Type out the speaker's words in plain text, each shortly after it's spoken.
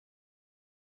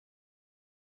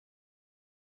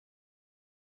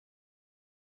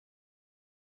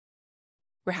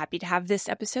We're happy to have this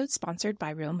episode sponsored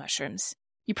by Real Mushrooms.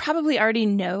 You probably already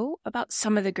know about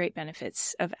some of the great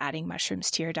benefits of adding mushrooms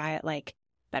to your diet, like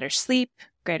better sleep,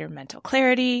 greater mental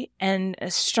clarity, and a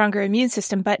stronger immune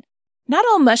system, but not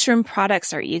all mushroom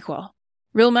products are equal.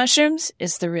 Real Mushrooms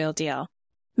is the real deal.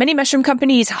 Many mushroom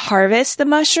companies harvest the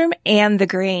mushroom and the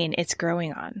grain it's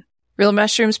growing on. Real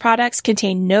Mushrooms products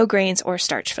contain no grains or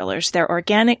starch fillers. They're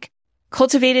organic,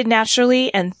 cultivated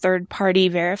naturally, and third-party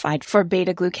verified for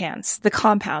beta-glucans, the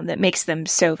compound that makes them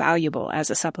so valuable as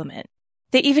a supplement.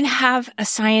 They even have a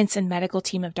science and medical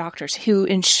team of doctors who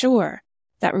ensure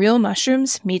that Real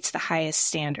Mushrooms meets the highest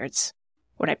standards.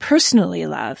 What I personally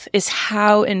love is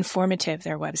how informative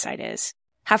their website is.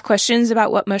 Have questions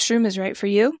about what mushroom is right for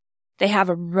you? They have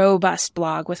a robust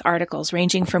blog with articles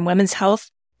ranging from women's health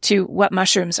to what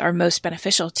mushrooms are most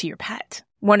beneficial to your pet.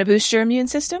 Want to boost your immune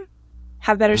system?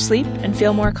 Have better sleep and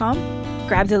feel more calm?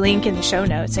 Grab the link in the show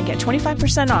notes and get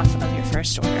 25% off of your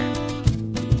first order.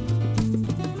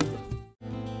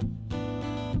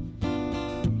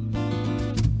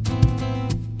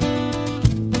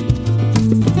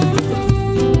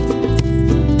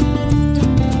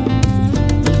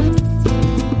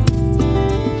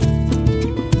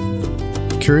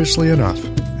 Curiously enough,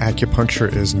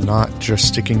 acupuncture is not just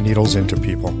sticking needles into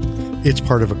people. It's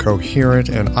part of a coherent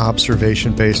and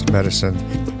observation-based medicine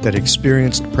that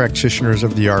experienced practitioners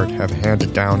of the art have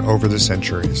handed down over the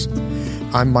centuries.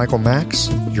 I'm Michael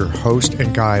Max, your host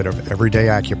and guide of Everyday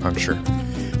Acupuncture.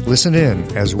 Listen in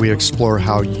as we explore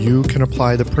how you can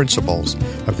apply the principles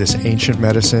of this ancient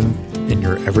medicine in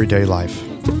your everyday life.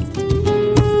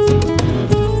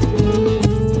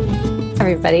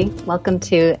 Everybody, welcome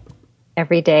to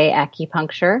Everyday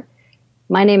Acupuncture.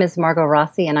 My name is Margot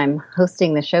Rossi, and I'm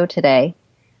hosting the show today.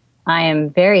 I am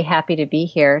very happy to be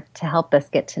here to help us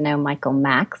get to know Michael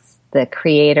Max, the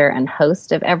creator and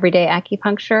host of Everyday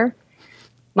Acupuncture.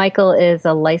 Michael is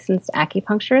a licensed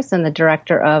acupuncturist and the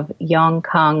director of Yong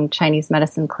Kong Chinese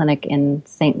Medicine Clinic in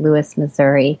St. Louis,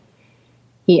 Missouri.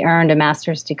 He earned a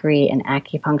master's degree in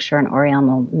acupuncture and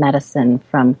oriental medicine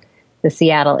from the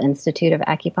Seattle Institute of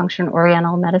Acupuncture and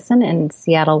Oriental Medicine in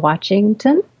Seattle,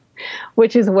 Washington,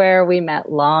 which is where we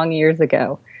met long years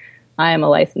ago. I am a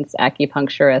licensed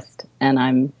acupuncturist, and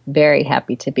I'm very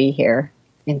happy to be here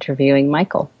interviewing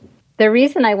Michael. The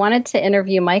reason I wanted to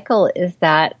interview Michael is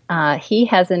that he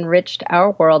has enriched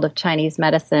our world of Chinese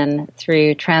medicine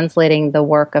through translating the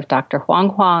work of Dr. Huang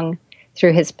Huang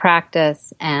through his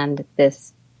practice and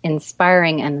this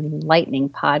inspiring and enlightening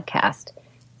podcast.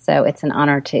 So it's an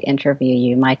honor to interview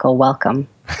you, Michael. Welcome.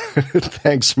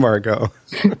 Thanks, Margot.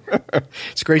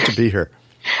 It's great to be here.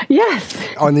 Yes.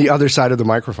 On the other side of the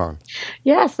microphone.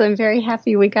 Yes, I'm very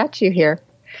happy we got you here.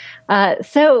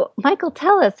 So, Michael,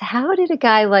 tell us, how did a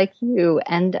guy like you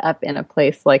end up in a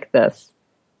place like this?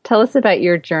 Tell us about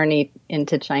your journey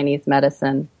into Chinese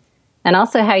medicine and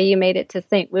also how you made it to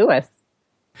St. Louis.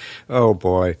 Oh,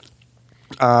 boy.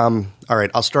 All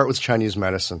right, I'll start with Chinese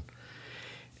medicine.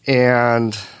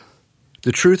 And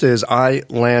the truth is, I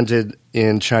landed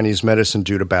in Chinese medicine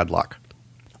due to bad luck.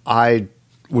 I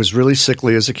was really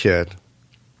sickly as a kid,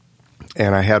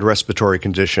 and I had respiratory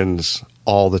conditions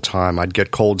all the time. I'd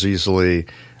get colds easily.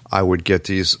 I would get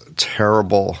these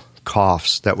terrible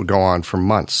coughs that would go on for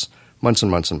months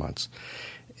and months and months.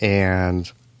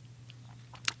 And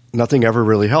nothing ever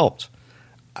really helped.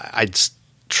 I'd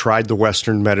tried the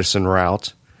Western medicine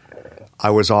route. I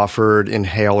was offered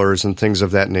inhalers and things of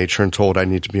that nature and told I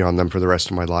need to be on them for the rest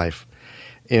of my life.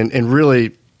 And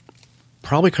really,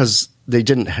 probably because they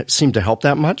didn't seem to help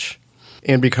that much,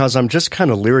 and because I'm just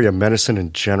kind of leery of medicine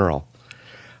in general,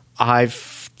 I've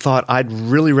thought I'd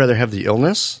really rather have the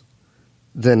illness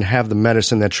than have the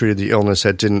medicine that treated the illness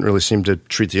that didn't really seem to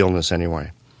treat the illness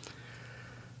anyway.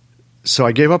 So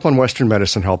I gave up on Western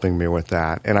medicine helping me with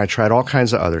that, and I tried all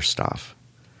kinds of other stuff.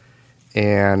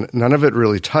 And none of it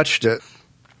really touched it.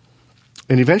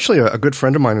 And eventually a good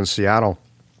friend of mine in Seattle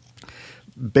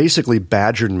basically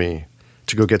badgered me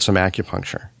to go get some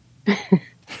acupuncture.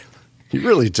 He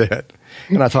really did.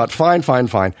 And I thought, fine.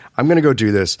 I'm going to go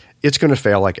do this. It's going to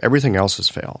fail like everything else has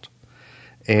failed.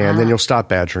 And then you'll stop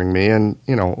badgering me and,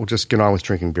 we'll just get on with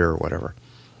drinking beer or whatever.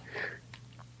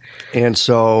 And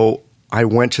so I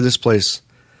went to this place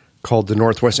called the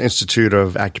Northwest Institute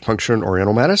of Acupuncture and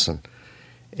Oriental Medicine.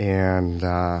 And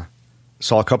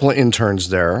saw a couple of interns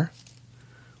there,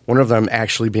 one of them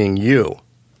actually being you.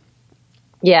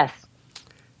 Yes.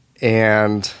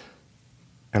 And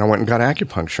I went and got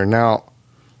acupuncture. Now,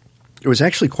 it was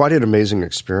actually quite an amazing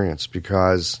experience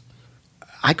because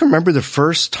I can remember the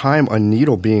first time a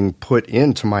needle being put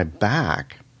into my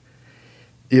back.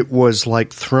 It was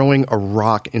like throwing a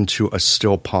rock into a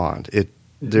still pond. It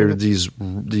There are these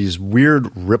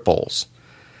weird ripples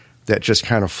that just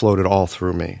kind of floated all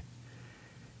through me.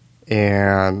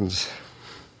 And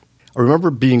I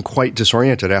remember being quite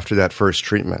disoriented after that first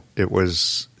treatment. It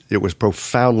was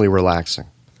profoundly relaxing.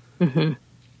 Mm-hmm.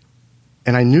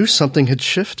 And I knew something had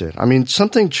shifted. I mean,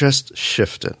 something just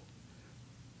shifted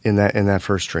in that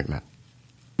first treatment.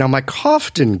 Now, my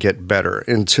cough didn't get better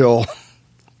until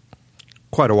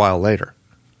quite a while later.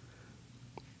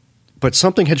 But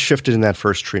something had shifted in that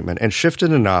first treatment, and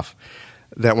shifted enough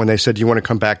that when they said, "Do you want to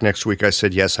come back next week?" I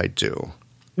said, "Yes, I do."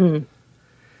 Mm.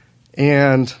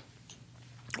 And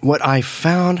what I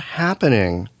found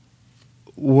happening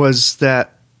was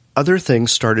that other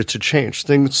things started to change,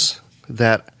 things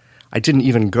that I didn't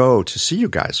even go to see you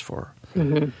guys for.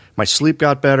 Mm-hmm. My sleep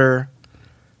got better.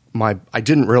 I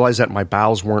didn't realize that my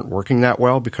bowels weren't working that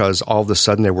well, because all of a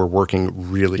sudden they were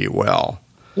working really well.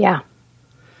 Yeah.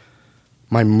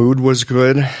 My mood was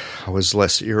good. I was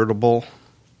less irritable.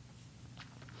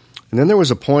 And then there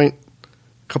was a point,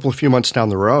 a few months down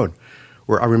the road,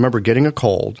 where I remember getting a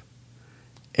cold,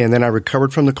 and then I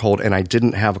recovered from the cold, and I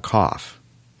didn't have a cough.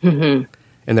 Mm-hmm.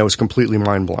 And that was completely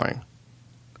mind-blowing,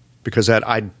 because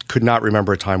I could not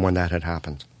remember a time when that had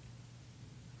happened.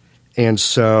 And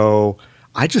so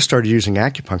I just started using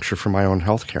acupuncture for my own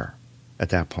health care at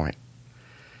that point.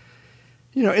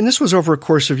 And this was over a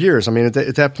course of years. I mean, at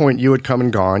that point, you had come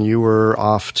and gone. You were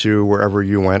off to wherever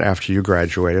you went after you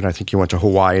graduated. I think you went to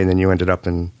Hawaii, and then you ended up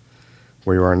in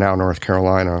where you are now, North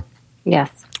Carolina. Yes.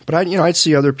 But I'd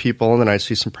see other people, and then I'd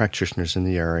see some practitioners in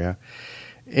the area.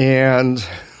 And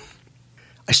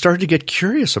I started to get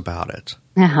curious about it.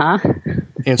 Uh-huh.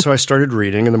 And so I started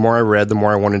reading, and the more I read, the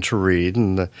more I wanted to read.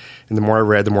 And the more I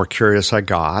read, the more curious I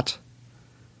got.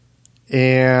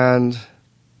 And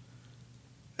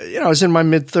I was in my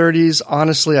mid-30s.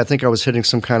 Honestly, I think I was hitting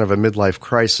some kind of a midlife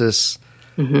crisis.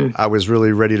 Mm-hmm. I was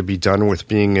really ready to be done with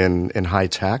being in high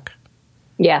tech.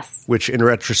 Yes. Which, in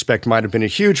retrospect, might have been a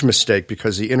huge mistake,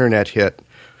 because the internet hit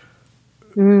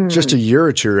just a year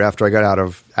or two after I got out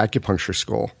of acupuncture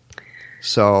school.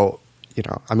 So,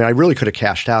 I really could have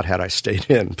cashed out had I stayed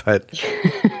in, but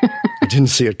I didn't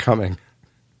see it coming.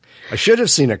 I should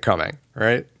have seen it coming,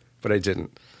 right? But I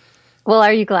didn't. Well,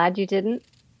 are you glad you didn't?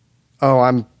 Oh,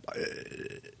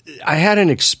 I had an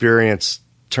experience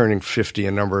turning 50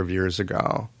 a number of years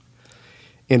ago,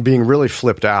 and being really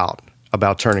flipped out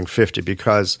about turning 50,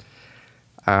 because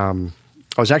I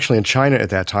was actually in China at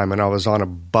that time, and I was on a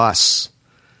bus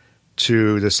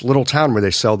to this little town where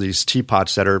they sell these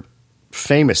teapots that are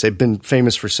famous. They've been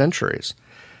famous for centuries.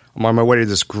 I'm on my way to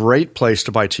this great place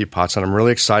to buy teapots, and I'm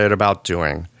really excited about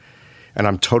doing, and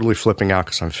I'm totally flipping out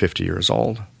because I'm 50 years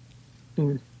old.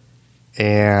 Mm.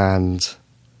 And,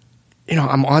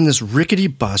 I'm on this rickety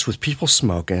bus with people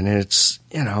smoking, and it's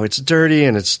dirty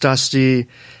and it's dusty.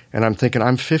 And I'm thinking,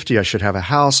 I'm 50. I should have a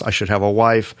house. I should have a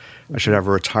wife. I should have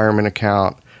a retirement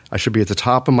account. I should be at the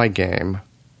top of my game.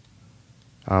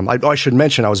 I should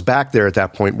mention I was back there at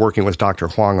that point working with Dr.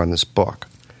 Huang on this book.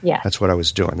 Yeah. That's what I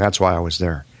was doing. That's why I was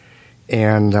there.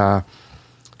 And I'm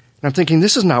thinking,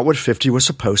 this is not what 50 was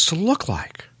supposed to look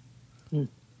like. Mm.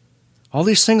 All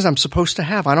these things I'm supposed to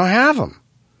have, I don't have them.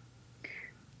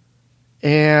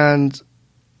 And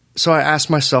so I asked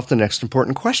myself the next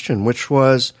important question, which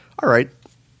was, all right,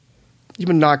 you've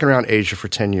been knocking around Asia for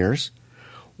 10 years.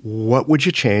 What would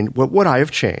you change? What would I have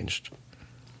changed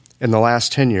in the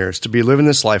last 10 years to be living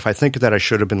this life I think that I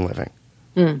should have been living?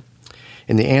 Mm.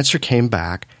 And the answer came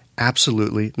back,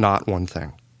 absolutely not one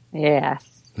thing. Yes.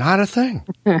 Not a thing.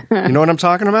 You know what I'm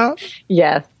talking about?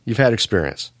 Yes. You've had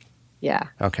experience. Yeah.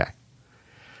 Okay.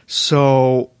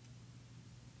 So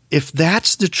if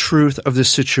that's the truth of the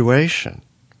situation,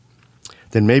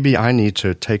 then maybe I need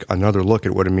to take another look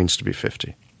at what it means to be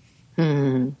 50.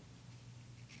 Mm.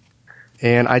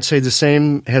 And I'd say the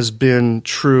same has been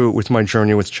true with my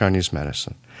journey with Chinese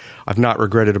medicine. I've not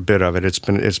regretted a bit of it. It's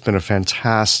been a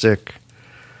fantastic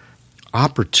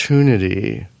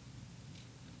opportunity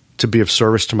to be of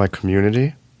service to my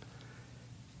community,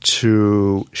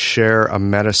 to share a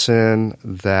medicine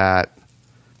that,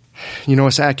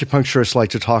 us acupuncturists like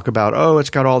to talk about,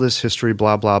 it's got all this history,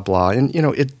 blah, blah, blah. And,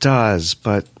 it does,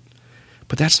 but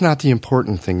that's not the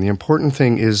important thing. The important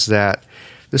thing is that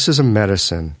this is a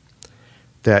medicine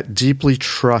that deeply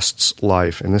trusts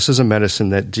life, and this is a medicine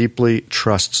that deeply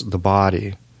trusts the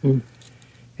body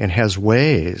and has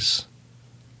ways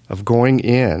of going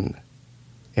in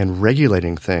and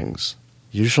regulating things,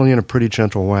 usually in a pretty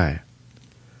gentle way,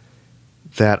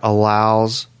 that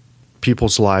allows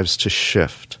people's lives to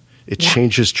shift. It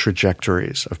changes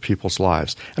trajectories of people's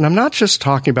lives. And I'm not just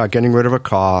talking about getting rid of a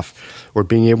cough or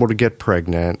being able to get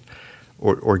pregnant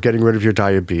or getting rid of your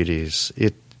diabetes,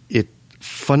 it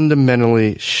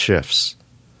fundamentally shifts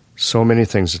so many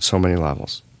things at so many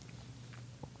levels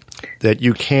that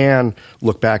you can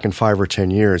look back in 5 or 10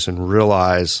 years and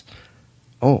realize,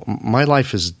 oh, my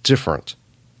life is different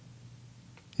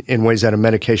in ways that a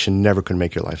medication never could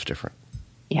make your life different.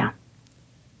 Yeah.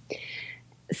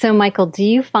 So, Michael, do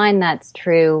you find that's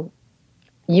true?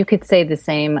 You could say the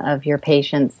same of your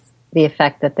patients, the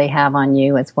effect that they have on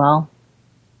you as well?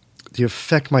 The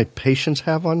effect my patients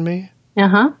have on me?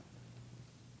 Uh-huh.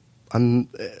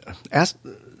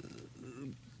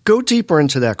 Go deeper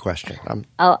into that question.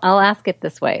 I'll ask it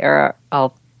this way, or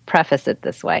I'll preface it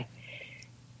this way.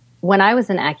 When I was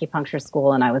in acupuncture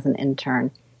school and I was an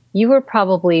intern, you were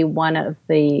probably one of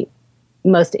the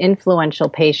most influential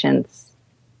patients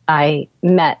I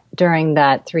met during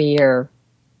that 3-year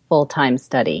full-time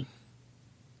study.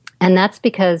 And that's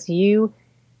because you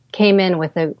came in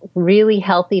with a really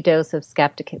healthy dose of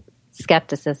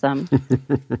skepticism.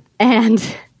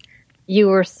 And you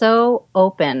were so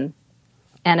open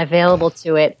and available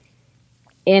to it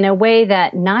in a way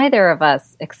that neither of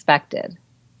us expected.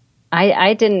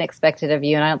 I didn't expect it of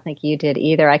you, and I don't think you did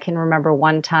either. I can remember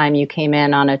one time you came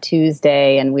in on a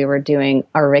Tuesday, and we were doing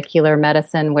auricular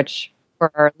medicine, which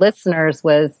for our listeners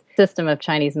was a system of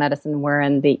Chinese medicine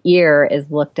wherein the ear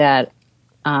is looked at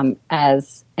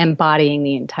as embodying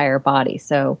the entire body.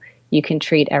 So you can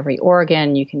treat every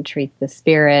organ, you can treat the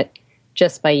spirit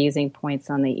just by using points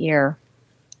on the ear.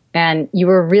 And you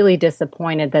were really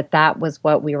disappointed that that was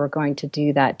what we were going to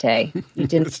do that day. You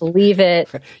didn't believe it.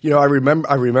 I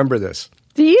remember this.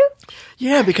 Do you?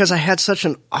 Yeah, because I had such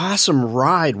an awesome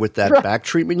ride with that back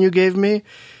treatment you gave me.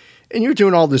 And you're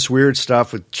doing all this weird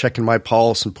stuff with checking my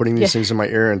pulse and putting these things in my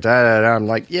ear and da-da-da. I'm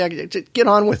like, yeah, get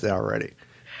on with it already.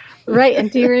 Right. And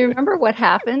do you remember what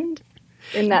happened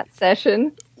in that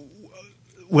session?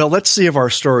 Well, let's see if our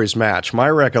stories match. My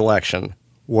recollection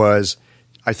was,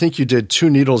 I think you did 2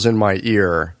 needles in my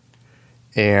ear,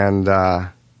 and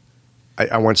I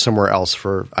went somewhere else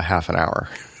for a half an hour.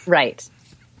 Right.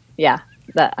 Yeah,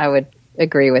 I would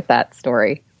agree with that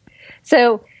story.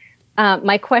 So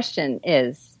my question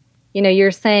is,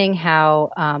 you're saying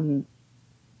how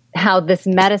this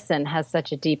medicine has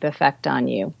such a deep effect on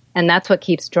you, and that's what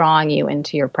keeps drawing you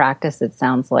into your practice. It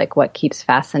sounds like what keeps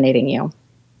fascinating you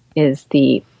is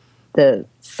the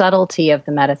subtlety of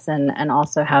the medicine and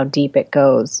also how deep it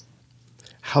goes.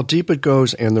 How deep it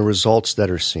goes and the results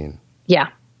that are seen. Yeah.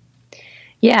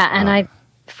 Yeah, and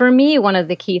for me, one of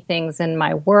the key things in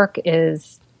my work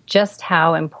is just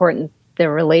how important the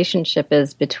relationship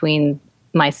is between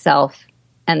myself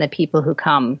and the people who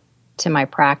come to my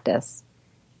practice.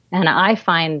 And I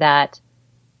find that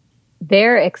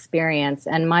their experience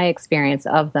and my experience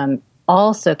of them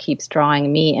also keeps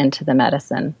drawing me into the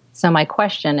medicine. So my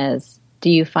question is, do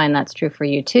you find that's true for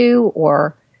you too?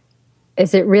 Or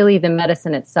is it really the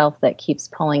medicine itself that keeps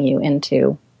pulling you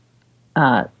into,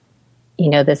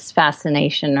 this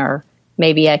fascination, or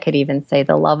maybe I could even say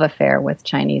the love affair with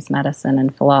Chinese medicine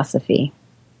and philosophy?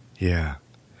 Yeah.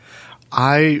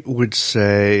 I would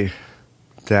say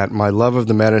that my love of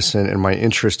the medicine and my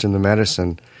interest in the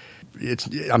medicine,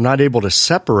 I'm not able to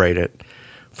separate it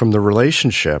from the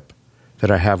relationship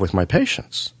that I have with my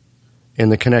patients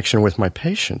and the connection with my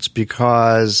patients,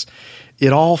 because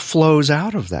it all flows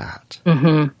out of that.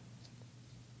 Mm-hmm.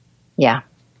 Yeah.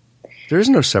 There is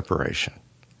no separation.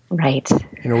 Right.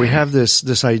 We have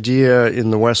this idea in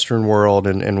the Western world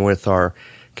and with our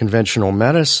conventional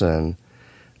medicine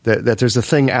that there's a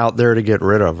thing out there to get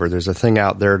rid of, or there's a thing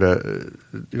out there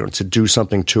to do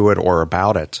something to it or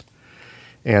about it.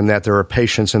 And that there are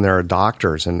patients and there are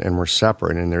doctors, and we're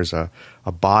separate, and there's a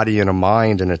body and a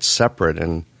mind, and it's separate,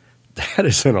 and that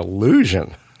is an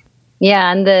illusion. Yeah,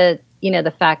 and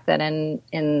the fact that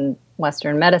in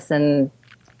Western medicine,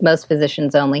 most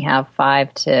physicians only have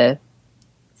 5 to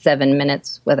 7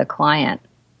 minutes with a client.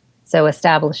 So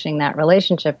establishing that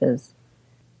relationship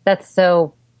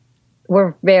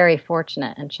we're very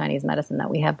fortunate in Chinese medicine that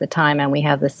we have the time and we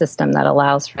have the system that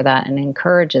allows for that and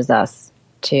encourages us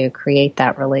to create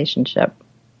that relationship.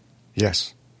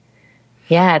 Yes.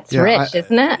 Yeah, it's rich,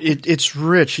 isn't it? It's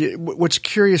rich. What's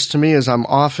curious to me is I'm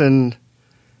often,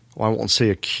 I won't say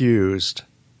accused,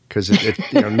 because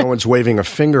no one's waving a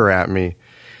finger at me,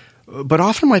 but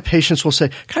often my patients will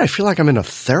say, God, I feel like I'm in a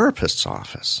therapist's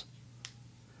office.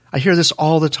 I hear this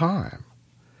all the time.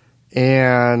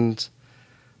 And,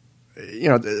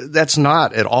 that's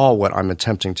not at all what I'm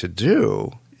attempting to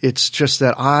do. It's just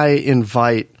that I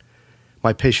invite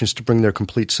my patients to bring their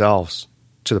complete selves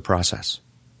to the process.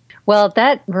 Well,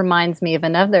 that reminds me of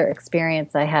another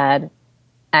experience I had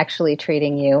actually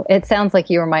treating you. It sounds like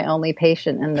you were my only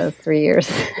patient in those 3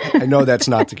 years. I know that's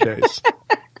not the case.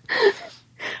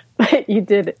 But you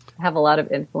did have a lot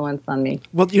of influence on me.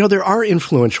 Well, there are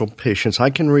influential patients. I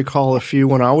can recall a few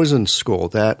when I was in school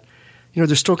that,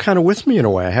 they're still kind of with me in a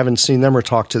way. I haven't seen them or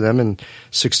talked to them in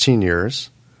 16 years.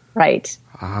 Right.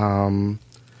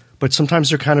 But sometimes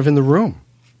they're kind of in the room.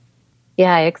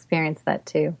 Yeah, I experienced that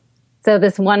too. So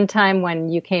this one time when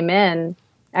you came in,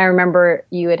 I remember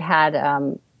you had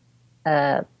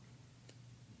a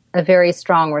very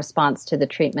strong response to the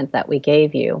treatment that we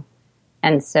gave you.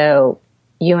 And so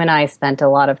you and I spent a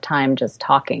lot of time just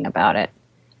talking about it.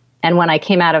 And when I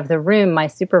came out of the room, my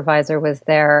supervisor was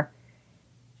there,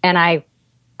 and I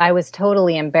was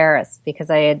totally embarrassed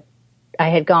because I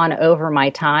had gone over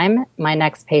my time. My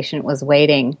next patient was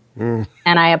waiting. And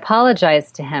I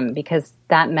apologized to him because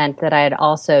that meant that I had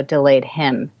also delayed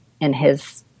him in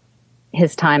his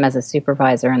time as a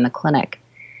supervisor in the clinic.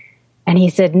 And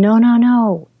he said,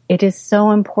 no, it is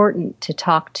so important to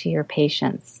talk to your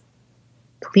patients.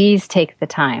 Please take the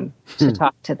time to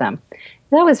talk to them.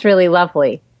 That was really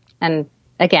lovely. And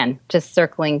again, just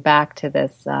circling back to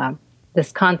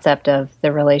this concept of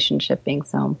the relationship being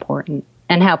so important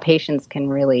and how patients can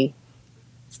really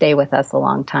stay with us a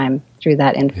long time through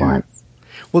that influence.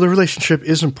 Yeah. Well, the relationship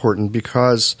is important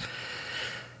because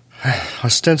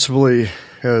ostensibly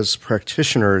as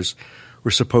practitioners,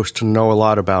 we're supposed to know a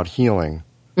lot about healing.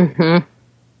 Mm-hmm.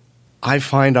 I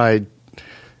find I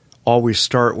always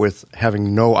start with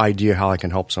having no idea how I can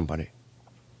help somebody.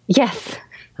 Yes.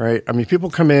 Right? I mean, people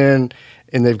come in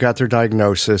and they've got their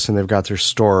diagnosis and they've got their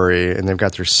story and they've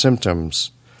got their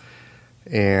symptoms.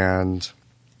 And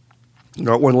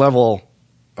at one level,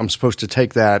 I'm supposed to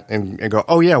take that and go,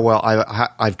 oh, yeah, well,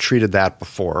 I've treated that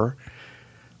before,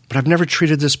 but I've never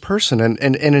treated this person.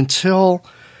 And until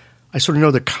I sort of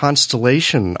know the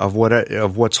constellation of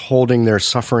what's holding their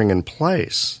suffering in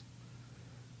place,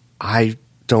 I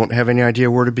don't have any idea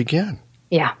where to begin.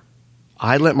 Yeah.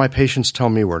 I let my patients tell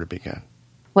me where to begin.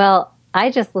 Well,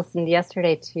 I just listened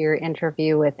yesterday to your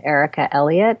interview with Erica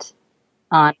Elliott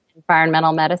on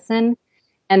environmental medicine.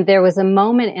 And there was a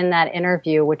moment in that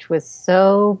interview which was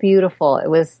so beautiful. It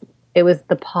was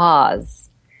the pause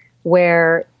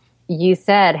where you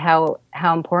said how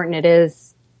important it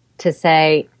is to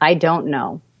say, I don't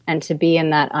know, and to be in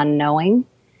that unknowing.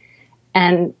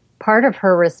 And part of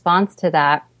her response to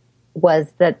that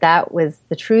was that was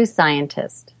the true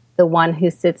scientist, the one who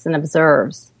sits and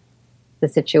observes the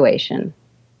situation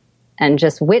and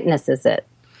just witnesses it.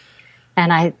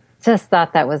 And I just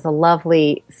thought that was a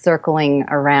lovely circling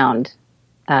around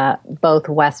both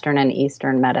Western and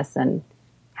Eastern medicine,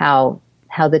 how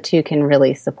the two can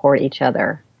really support each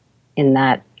other in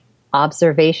that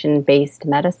observation-based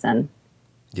medicine.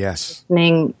 Yes.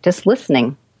 Just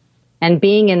listening and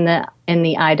being in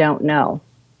the I don't know.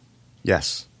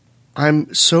 Yes.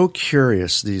 I'm so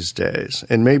curious these days,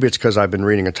 and maybe it's because I've been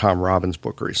reading a Tom Robbins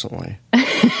book recently.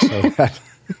 So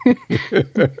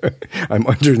I'm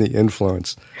under the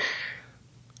influence.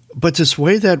 But this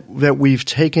way that we've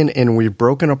taken and we've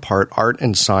broken apart art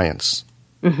and science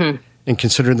and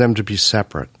considered them to be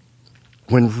separate,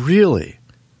 when really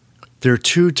there are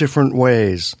two different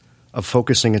ways of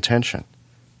focusing attention.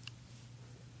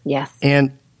 Yes.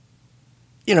 And,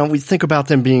 we think about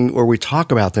them being, or we talk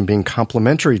about them being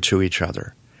complementary to each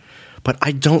other. But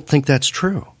I don't think that's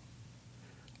true.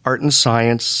 Art and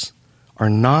science are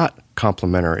not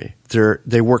complementary.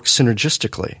 They work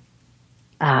synergistically.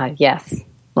 Yes.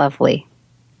 Lovely.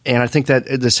 And I think that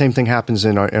the same thing happens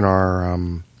in our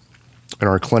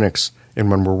clinics and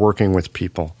when we're working with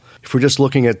people. If we're just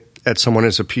looking at someone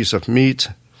as a piece of meat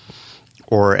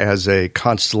or as a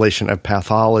constellation of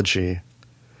pathology,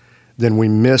 then we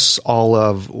miss all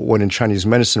of what in Chinese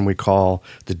medicine we call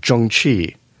the zheng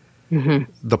qi,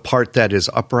 the part that is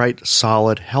upright,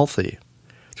 solid, healthy.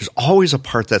 There's always a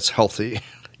part that's healthy.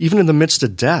 Even in the midst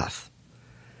of death,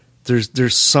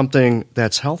 there's something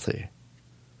that's healthy.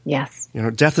 Yes.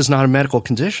 Death is not a medical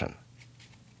condition.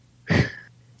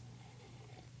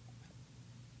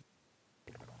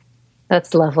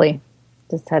 That's lovely.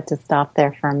 Just had to stop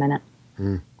there for a minute.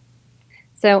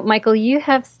 So, Michael, you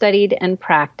have studied and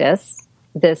practiced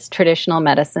this traditional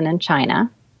medicine in China.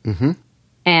 Mm-hmm.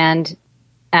 And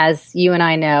as you and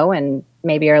I know, and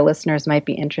maybe our listeners might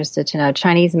be interested to know,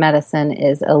 Chinese medicine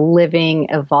is a living,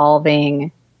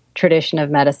 evolving tradition of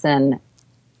medicine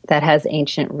that has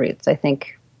ancient roots. I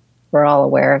think we're all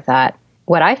aware of that.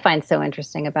 What I find so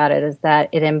interesting about it is that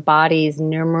it embodies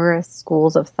numerous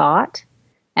schools of thought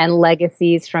and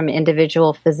legacies from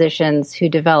individual physicians who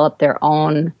developed their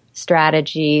own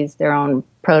strategies, their own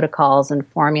protocols and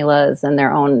formulas, and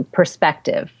their own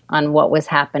perspective on what was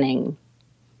happening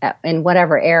in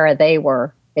whatever era they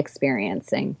were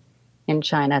experiencing in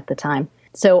China at the time.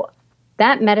 So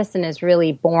that medicine is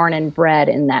really born and bred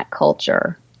in that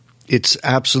culture. It's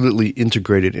absolutely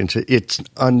integrated into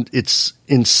it's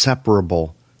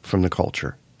inseparable from the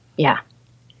culture. Yeah.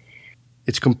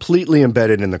 It's completely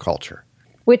embedded in the culture.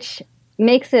 Which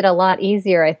makes it a lot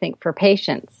easier, I think, for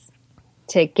patients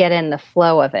to get in the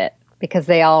flow of it because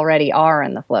they already are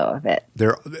in the flow of it.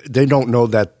 They don't know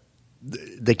that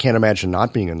they can't imagine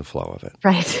not being in the flow of it.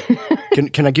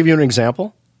 Right. Can I give you an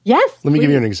example? Yes. Let me give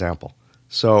you an example.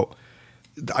 So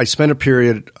I spent a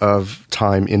period of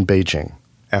time in Beijing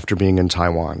after being in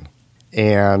Taiwan.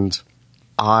 And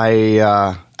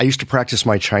I used to practice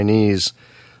my Chinese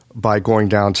by going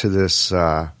down to this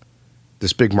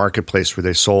big marketplace where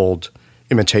they sold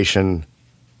imitation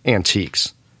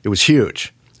antiques. It was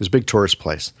huge. It was a big tourist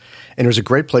place. And it was a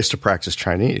great place to practice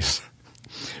Chinese.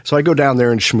 So I go down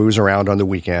there and schmooze around on the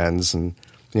weekends and,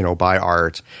 buy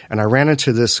art. And I ran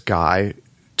into this guy.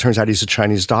 Turns out he's a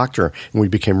Chinese doctor, and we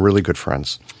became really good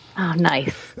friends. Oh,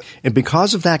 nice. And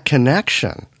because of that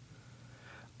connection,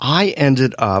 I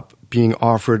ended up being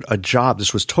offered a job.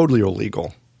 This was totally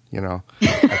illegal, at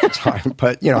the time.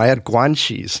 But, I had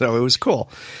guanxi, so it was cool.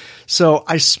 So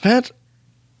I spent,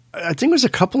 I think it was a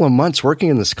couple of months working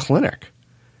in this clinic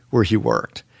where he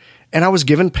worked. And I was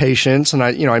given patients, and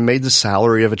I made the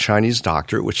salary of a Chinese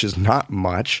doctor, which is not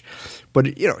much. But,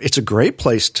 it's a great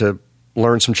place to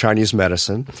learn some Chinese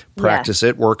medicine, practice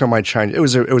it, work on my Chinese. It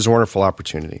was a wonderful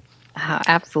opportunity.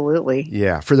 Absolutely.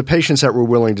 Yeah, for the patients that were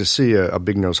willing to see a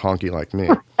big-nosed honky like me.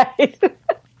 Right.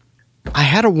 I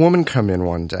had a woman come in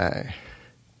one day,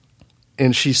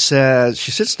 and she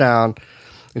sits down,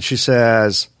 and she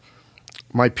says,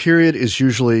 my period is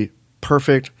usually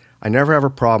perfect. I never have a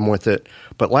problem with it.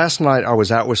 But last night I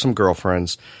was out with some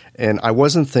girlfriends, and I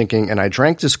wasn't thinking, and I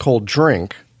drank this cold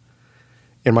drink,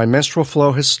 and my menstrual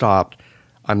flow has stopped.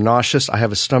 I'm nauseous. I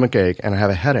have a stomach ache, and I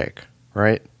have a headache,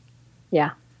 right?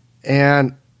 Yeah.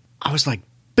 And I was like,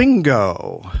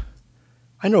 bingo.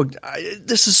 I know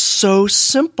this is so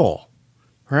simple,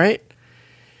 right?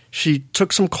 She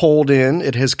took some cold in.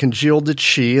 It has congealed the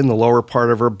qi in the lower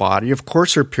part of her body. Of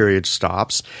course, her period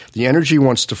stops. The energy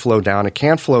wants to flow down. It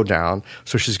can't flow down,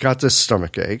 so she's got this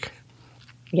stomach ache.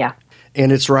 Yeah.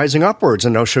 And it's rising upwards,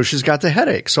 and so she's got the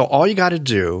headache. So all you got to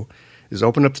do is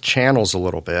open up the channels a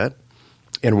little bit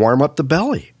and warm up the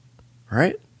belly,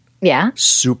 right? Yeah.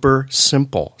 Super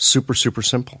simple. Super, super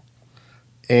simple.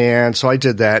 And so I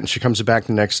did that, and she comes back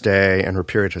the next day, and her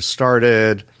period has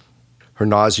started. Her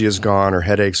nausea is gone. Her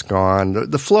headache's gone.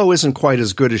 The flow isn't quite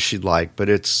as good as she'd like, but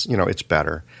it's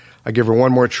better. I give her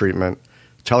one more treatment,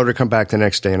 tell her to come back the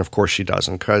next day, and of course she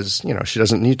doesn't because, she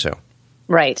doesn't need to.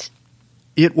 Right.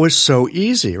 It was so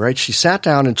easy, right? She sat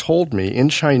down and told me in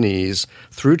Chinese,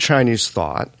 through Chinese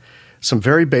thought, some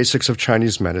very basics of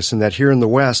Chinese medicine that here in the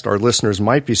West, our listeners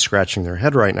might be scratching their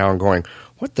head right now and going,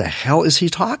 what the hell is he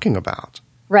talking about?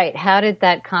 Right. How did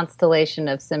that constellation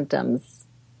of symptoms,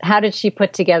 how did she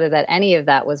put together that any of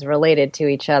that was related to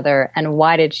each other, and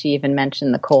why did she even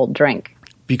mention the cold drink?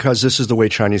 Because this is the way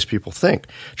Chinese people think.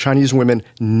 Chinese women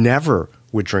never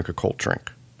would drink a cold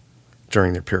drink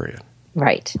during their period.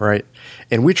 Right. Right.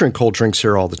 And we drink cold drinks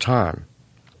here all the time.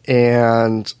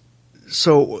 And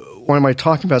so what am I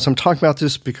talking about? So I'm talking about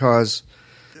this because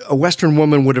a Western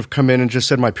woman would have come in and just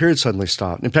said, my period suddenly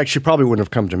stopped. In fact, she probably wouldn't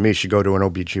have come to me. She'd go to an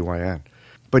OBGYN.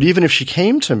 But even if she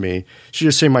came to me, she'd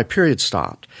just say, my period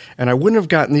stopped. And I wouldn't have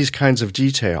gotten these kinds of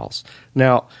details.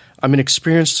 Now, I'm an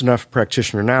experienced enough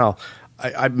practitioner now,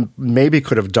 I maybe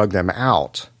could have dug them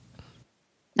out.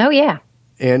 Oh, yeah.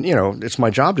 And, it's my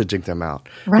job to dig them out.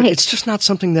 Right. But it's just not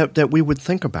something that we would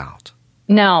think about.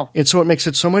 No. And so it makes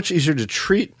it so much easier to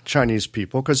treat Chinese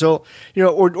people because they'll,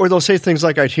 or they'll say things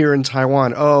like I'd hear in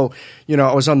Taiwan, I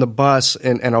was on the bus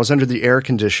and I was under the air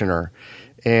conditioner.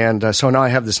 And so now I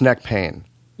have this neck pain.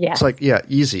 Yes. It's like, yeah,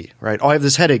 easy, right? Oh, I have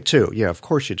this headache too. Yeah, of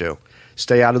course you do.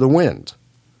 Stay out of the wind.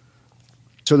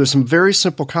 So there's some very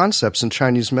simple concepts in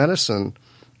Chinese medicine.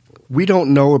 We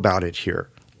don't know about it here.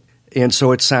 And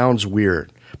so it sounds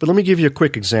weird. But let me give you a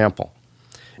quick example.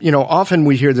 Often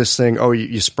we hear this thing,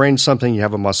 you sprain something, you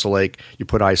have a muscle ache, you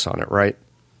put ice on it, right?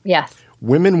 Yes.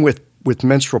 Women with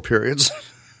menstrual periods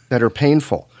that are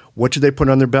painful, what do they put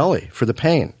on their belly for the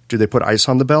pain? Do they put ice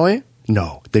on the belly?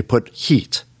 No, they put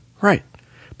heat. Right.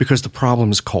 Because the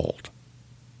problem is cold.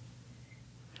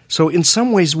 So in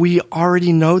some ways, we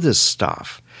already know this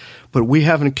stuff, but we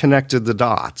haven't connected the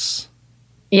dots.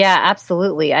 Yeah,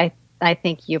 absolutely. I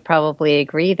think you probably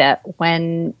agree that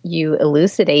when you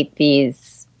elucidate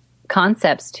these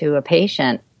concepts to a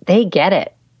patient, they get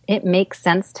it. It makes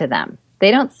sense to them.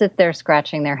 They don't sit there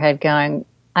scratching their head going,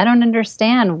 I don't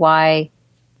understand why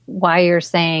you're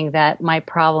saying that my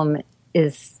problem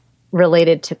is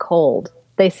related to cold.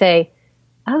 They say,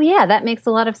 oh yeah, that makes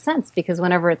a lot of sense because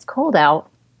whenever it's cold out,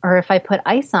 or if I put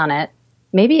ice on it,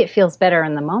 maybe it feels better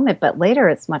in the moment, but later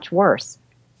it's much worse.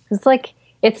 It's like,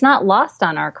 it's not lost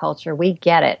on our culture. We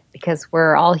get it because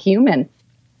we're all human.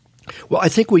 Well, I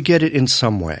think we get it in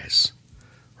some ways,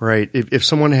 right? If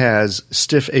someone has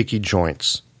stiff, achy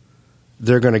joints,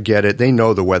 they're going to get it. They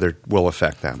know the weather will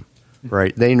affect them,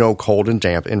 right? They know cold and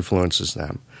damp influences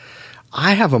them.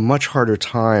 I have a much harder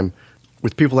time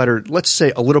with people that are, let's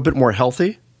say, a little bit more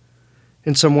healthy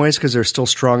in some ways because they're still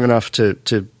strong enough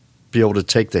to be able to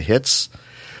take the hits,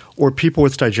 or people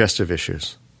with digestive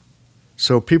issues.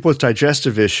 So people with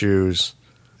digestive issues,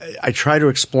 I try to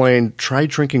explain, try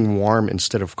drinking warm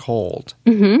instead of cold.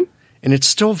 Mm-hmm. And it's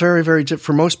still very, very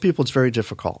for most people, it's very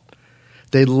difficult.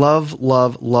 They love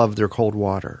their cold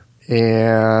water.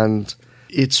 And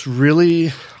it's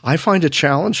really, I find it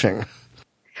challenging.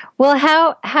 Well,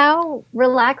 how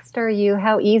relaxed are you?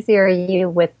 How easy are you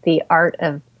with the art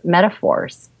of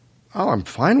metaphors? Oh, I'm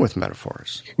fine with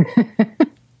metaphors.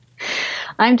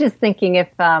 I'm just thinking if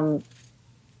I'm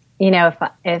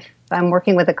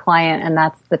working with a client and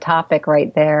that's the topic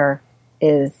right there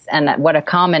and what a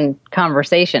common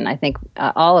conversation, I think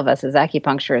all of us as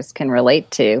acupuncturists can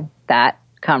relate to that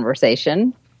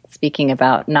conversation, speaking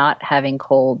about not having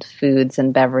cold foods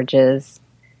and beverages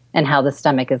and how the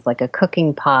stomach is like a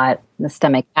cooking pot. The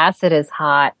stomach acid is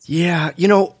hot. Yeah,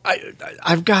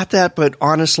 I've got that, but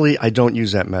honestly, I don't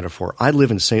use that metaphor. I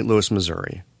live in St. Louis,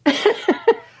 Missouri.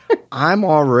 I'm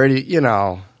already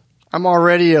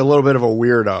a little bit of a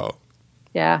weirdo.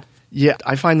 Yeah. Yeah,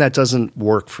 I find that doesn't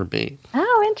work for me.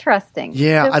 Oh, interesting.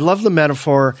 Yeah, I love the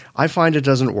metaphor. I find it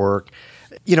doesn't work.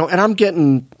 And I'm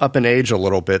getting up in age a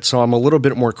little bit, so I'm a little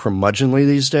bit more curmudgeonly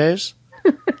these days.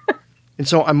 And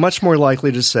so I'm much more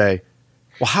likely to say,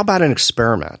 well, how about an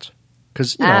experiment?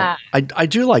 Because, I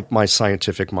do like my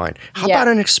scientific mind. How about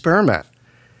an experiment?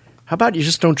 How about you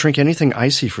just don't drink anything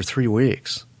icy for 3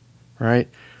 weeks, right?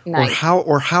 Nice.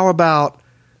 Or how about,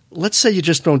 let's say you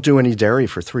just don't do any dairy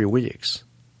for 3 weeks.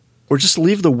 Or just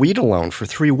leave the wheat alone for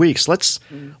 3 weeks. Let's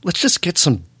just get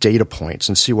some data points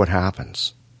and see what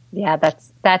happens. Yeah,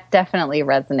 that definitely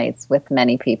resonates with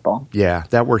many people. Yeah,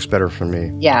 that works better for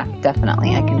me. Yeah,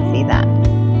 definitely. I can see that.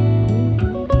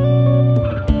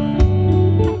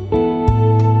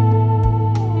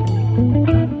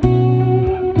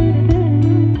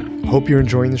 Hope you're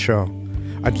enjoying the show.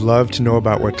 I'd love to know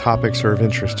about what topics are of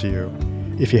interest to you.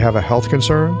 If you have a health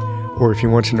concern, or if you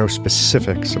want to know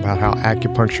specifics about how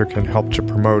acupuncture can help to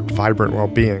promote vibrant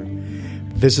well-being,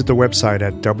 visit the website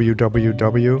at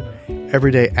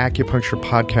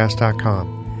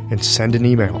www.everydayacupuncturepodcast.com and send an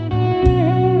email.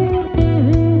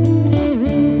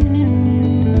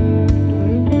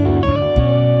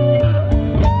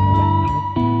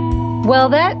 Well,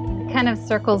 that kind of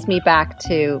circles me back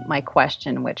to my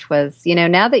question, which was,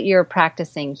 now that you're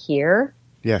practicing here,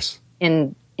 yes,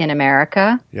 in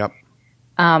America, yep,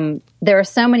 there are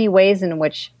so many ways in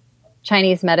which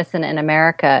Chinese medicine in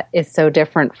America is so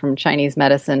different from Chinese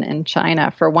medicine in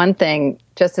China. For one thing,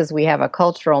 just as we have a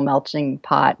cultural melting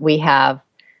pot, we have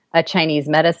a Chinese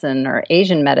medicine or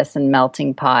Asian medicine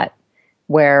melting pot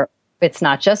where it's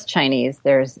not just Chinese.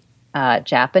 There's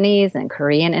Japanese and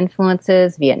Korean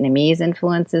influences, Vietnamese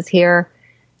influences here.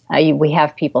 We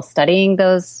have people studying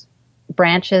those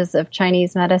branches of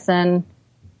Chinese medicine.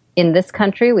 In this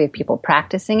country, we have people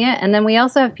practicing it. And then we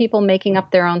also have people making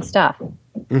up their own stuff,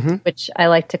 which I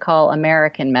like to call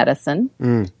American medicine.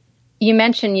 You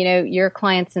mentioned, your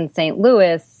clients in St.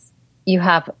 Louis, you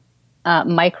have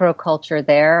microculture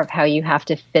there of how you have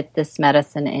to fit this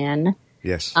medicine in.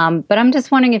 Yes. But I'm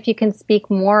just wondering if you can speak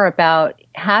more about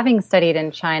having studied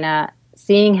in China,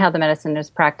 seeing how the medicine is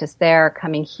practiced there,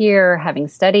 coming here, having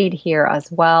studied here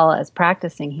as well as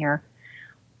practicing here.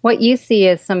 What you see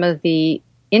as some of the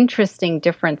interesting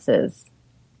differences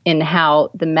in how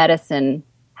the medicine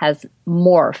has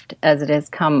morphed as it has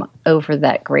come over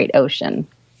that great ocean.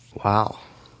 Wow.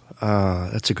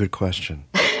 That's a good question.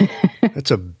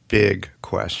 That's a big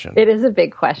question. It is a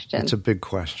big question. It's a big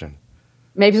question.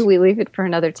 Maybe we leave it for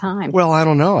another time. Well, I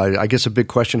don't know. I guess a big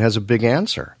question has a big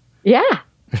answer. Yeah.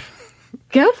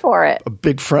 Go for it. A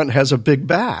big front has a big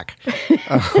back.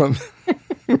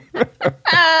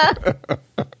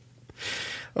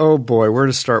 Oh, boy. Where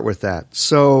to start with that?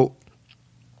 So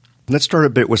let's start a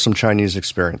bit with some Chinese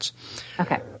experience.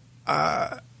 Okay.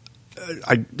 I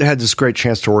had this great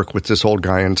chance to work with this old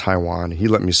guy in Taiwan. He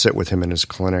let me sit with him in his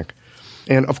clinic.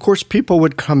 And of course, people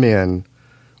would come in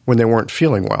when they weren't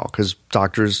feeling well, because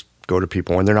doctors go to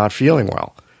people when they're not feeling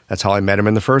well. That's how I met him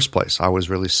in the first place. I was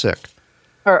really sick.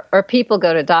 Or people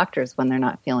go to doctors when they're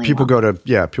not feeling People well.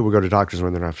 people go to doctors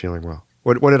when they're not feeling well.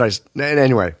 What did I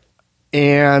anyway?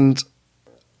 And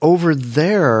over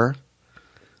there,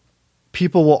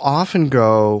 people will often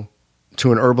go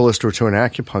to an herbalist or to an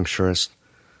acupuncturist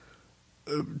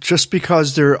just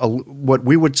because they're what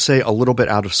we would say a little bit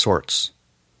out of sorts.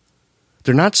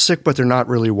 They're not sick, but they're not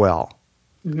really well.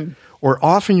 Mm-hmm. Or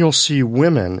often you'll see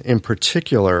women in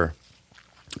particular,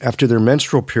 after their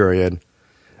menstrual period,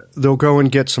 they'll go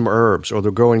and get some herbs or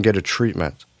they'll go and get a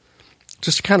treatment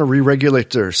just to kind of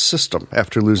re-regulate their system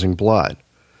after losing blood,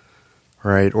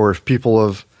 right? Or if people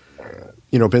have,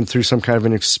 been through some kind of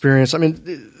an experience. I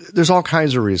mean, there's all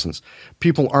kinds of reasons.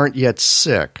 People aren't yet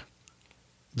sick.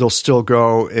 They'll still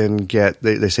go and get,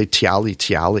 they say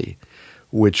tiali,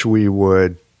 which we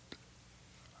would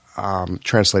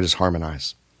translate as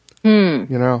harmonize.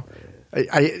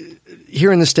 I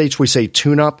here in the States we say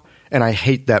tune-up, and I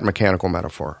hate that mechanical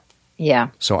metaphor. Yeah.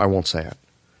 So I won't say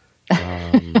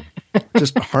it.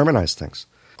 Just harmonize things.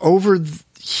 Over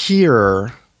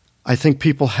here, I think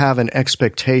people have an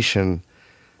expectation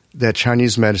that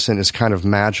Chinese medicine is kind of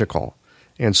magical.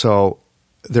 And so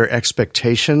their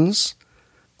expectations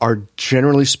are,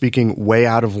 generally speaking, way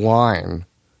out of line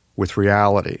with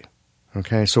reality.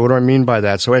 Okay, so what do I mean by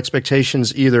that? So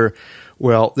expectations either,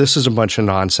 well, this is a bunch of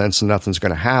nonsense and nothing's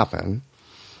going to happen,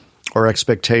 or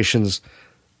expectations,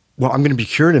 well, I'm going to be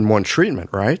cured in one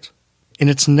treatment, right? And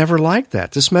it's never like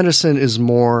that. This medicine is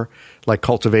more like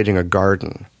cultivating a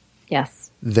garden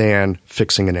than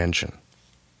fixing an engine.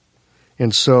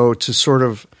 And so to sort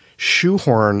of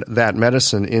shoehorn that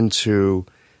medicine into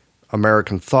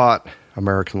American thought,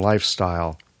 American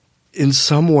lifestyle, in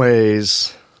some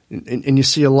ways, and you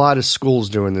see a lot of schools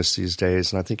doing this these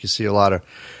days, and I think you see a lot of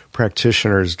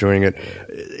practitioners doing it.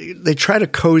 They try to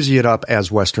cozy it up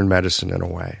as Western medicine in a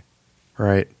way,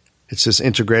 right? It's this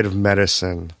integrative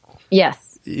medicine.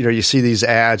 Yes. You see these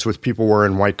ads with people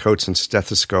wearing white coats and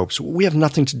stethoscopes. We have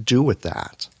nothing to do with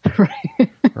that,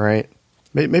 right?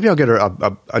 Maybe I'll get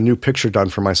a new picture done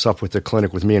for myself with the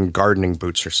clinic with me in gardening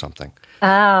boots or something.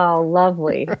 Oh,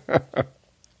 lovely.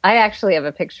 I actually have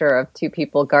a picture of two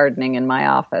people gardening in my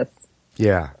office.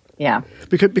 Yeah. Yeah.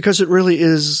 Because it really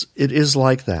is, it is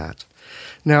like that.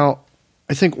 Now,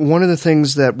 I think one of the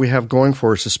things that we have going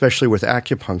for us, especially with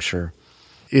acupuncture,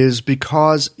 is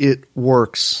because it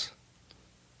works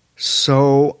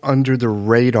so under the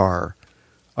radar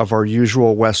of our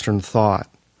usual Western thought,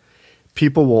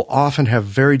 people will often have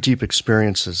very deep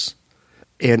experiences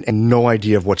and no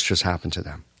idea of what's just happened to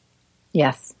them.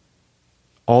 Yes.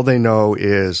 All they know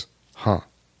is,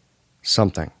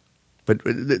 something. But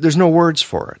there's no words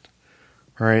for it,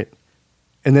 right?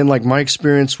 And then like my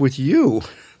experience with you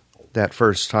that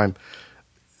first time,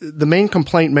 the main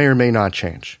complaint may or may not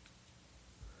change.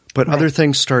 But other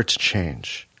things start to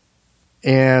change.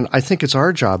 And I think it's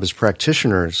our job as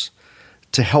practitioners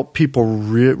to help people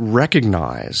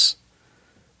recognize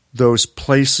those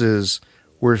places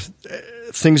where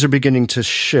things are beginning to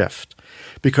shift,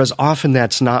 because often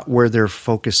that's not where they're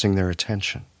focusing their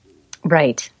attention.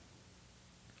 Right.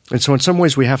 And so in some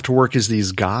ways we have to work as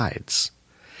these guides,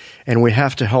 and we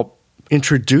have to help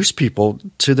introduce people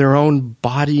to their own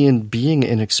body and being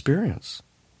and experience.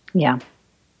 Yeah.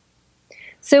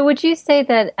 So would you say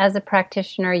that as a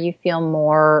practitioner you feel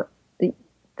more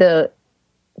the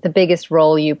biggest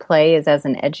role you play is as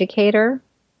an educator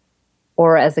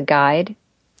or as a guide?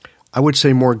 I would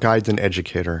say more guide than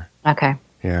educator. Okay.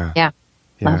 Yeah. Yeah.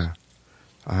 Yeah.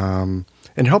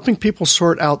 And helping people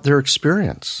sort out their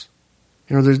experience.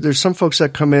 There's some folks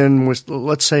that come in with,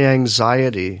 let's say,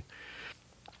 anxiety,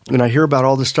 and I hear about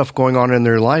all this stuff going on in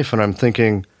their life, and I'm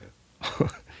thinking,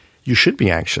 you should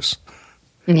be anxious.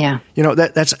 Yeah.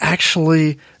 That's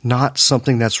actually not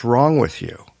something that's wrong with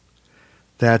you.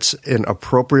 That's an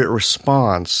appropriate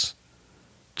response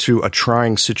to a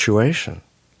trying situation.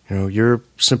 Your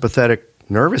sympathetic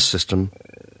nervous system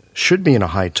should be in a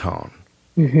high tone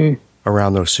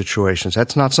around those situations.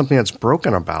 That's not something that's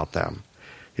broken about them.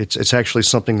 It's actually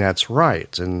something that's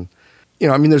right. And,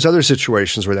 there's other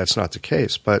situations where that's not the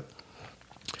case, but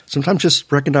sometimes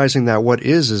just recognizing that what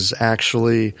is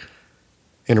actually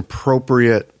an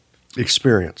appropriate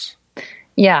experience.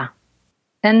 Yeah.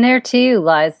 And there too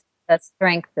lies the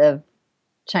strength of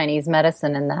Chinese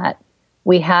medicine in that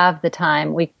we have the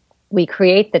time, we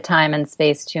create the time and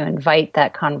space to invite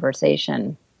that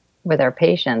conversation with our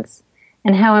patients,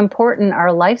 and how important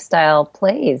our lifestyle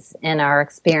plays in our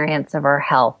experience of our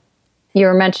health. You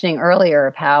were mentioning earlier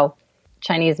of how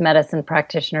Chinese medicine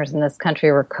practitioners in this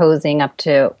country were cozying up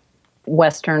to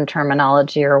Western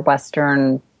terminology or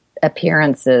Western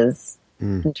appearances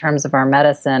in terms of our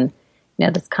medicine. You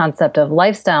know, this concept of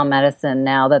lifestyle medicine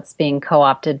now that's being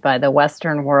co-opted by the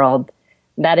Western world,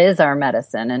 that is our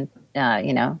medicine. And,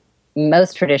 you know,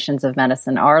 most traditions of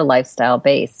medicine are lifestyle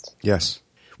based. Yes.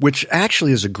 Which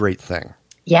actually is a great thing.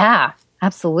 Yeah,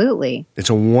 absolutely.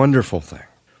 It's a wonderful thing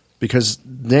because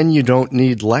then you don't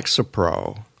need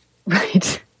Lexapro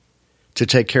Right. to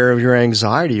take care of your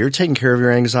anxiety. You're taking care of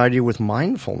your anxiety with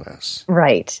mindfulness.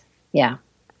 Right. Yeah.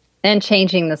 And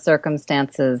changing the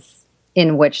circumstances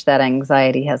in which that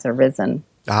anxiety has arisen.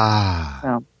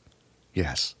 So,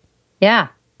 Yes. yeah.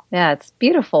 Yeah, it's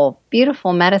beautiful.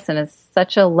 Beautiful medicine. It's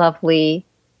such a lovely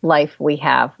life we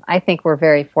have. I think we're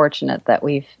very fortunate that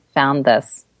we've found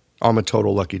this. I'm a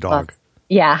total lucky dog.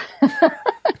 Yeah.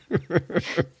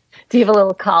 Do you have a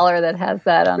little collar that has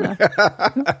that on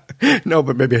a No,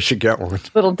 but maybe I should get one.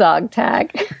 little dog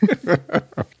tag?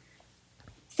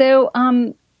 So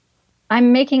I'm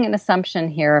making an assumption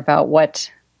here about what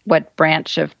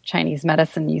branch of Chinese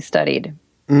medicine you studied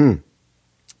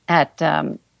at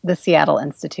the Seattle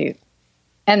Institute.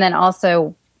 And then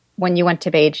also when you went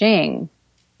to Beijing,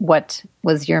 what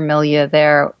was your milieu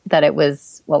there, that it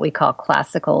was what we call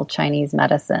classical Chinese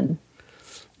medicine?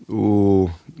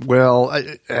 Ooh, well,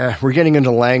 we're getting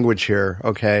into language here,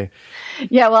 okay?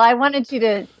 Yeah, well, I wanted you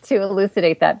to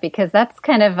elucidate that because that's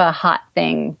kind of a hot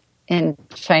thing in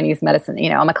Chinese medicine. You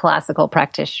know, I'm a classical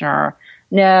practitioner.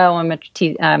 No, I'm a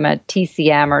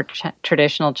TCM or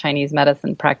traditional Chinese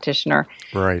medicine practitioner.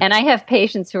 Right. And I have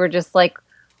patients who are just like,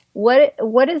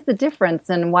 what is the difference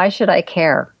and why should I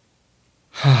care?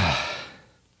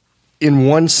 In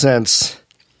one sense,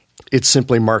 it's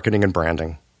simply marketing and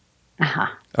branding. Uh-huh.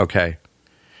 Okay.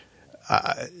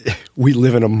 We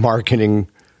live in a marketing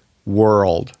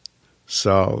world,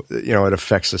 so, you know, it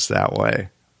affects us that way.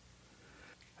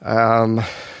 Oh,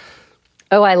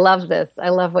 I love this. I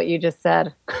love what you just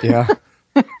said. Yeah.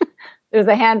 There's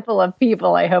a handful of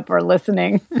people I hope are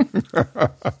listening.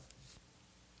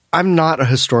 I'm not a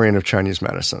historian of Chinese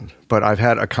medicine, but I've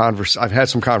had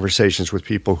some conversations with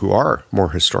people who are more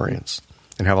historians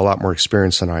and have a lot more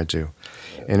experience than I do.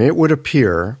 And it would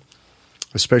appear,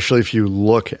 especially if you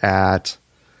look at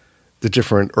the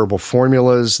different herbal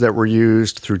formulas that were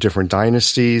used through different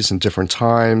dynasties and different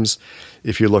times,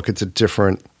 if you look at the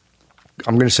different,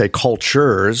 I'm going to say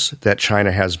cultures that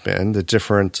China has been, the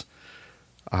different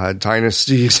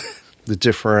dynasties, the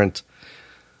different,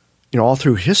 you know, all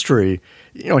through history,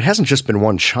 you know, it hasn't just been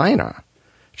one China.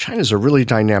 China's a really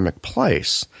dynamic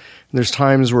place. And there's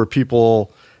times where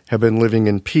people have been living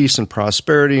in peace and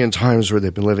prosperity and times where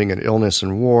they've been living in illness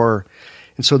and war.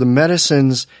 And so the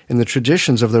medicines and the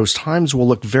traditions of those times will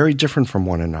look very different from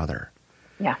one another.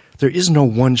 Yeah. There is no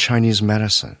one Chinese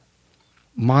medicine.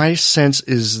 My sense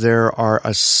is there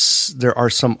are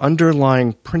some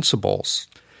underlying principles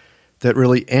that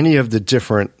really any of the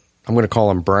different, I'm going to call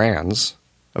them brands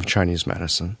of Chinese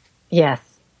medicine, Yes.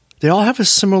 they all have a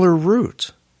similar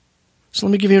root. So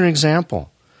let me give you an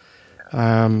example.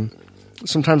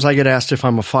 Sometimes I get asked if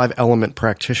I'm a 5-element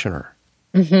practitioner.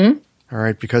 Mm-hmm. All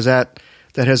right, because that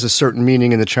has a certain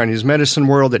meaning in the Chinese medicine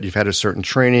world, that you've had a certain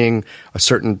training, a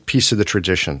certain piece of the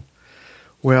tradition.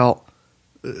 Well,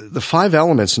 the 5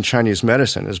 elements in Chinese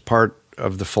medicine is part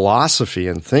of the philosophy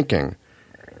and thinking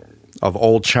of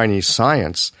old Chinese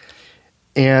science.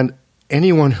 And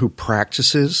anyone who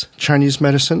practices Chinese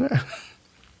medicine,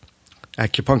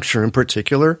 acupuncture in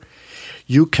particular,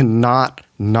 you cannot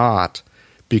not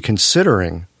be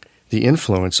considering the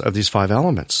influence of these 5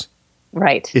 elements.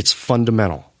 Right. It's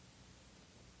fundamental.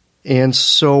 And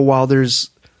so while there's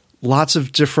lots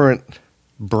of different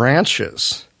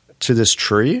branches to this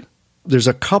tree, there's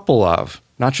a couple of,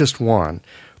 not just one,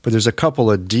 but there's a couple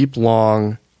of deep,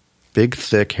 long, big,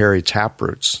 thick, hairy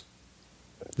taproots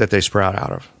that they sprout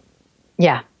out of.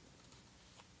 Yeah.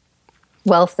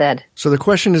 Well said. So the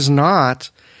question is not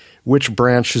which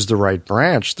branch is the right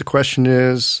branch. The question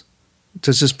is,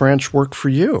 does this branch work for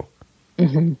you?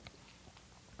 Mm-hmm.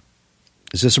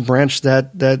 Is this a branch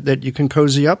that you can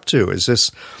cozy up to? Is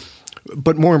this,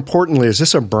 but more importantly, is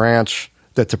this a branch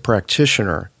that the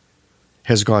practitioner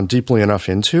has gone deeply enough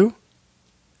into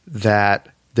that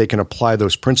they can apply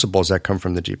those principles that come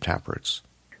from the deep taproots?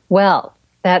 Well,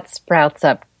 that sprouts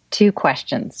up 2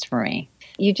 questions for me.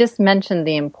 You just mentioned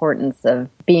the importance of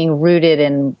being rooted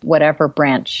in whatever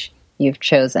branch you've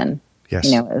chosen,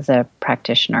 Yes. you know, as a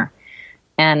practitioner.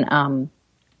 And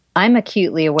I'm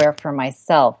acutely aware for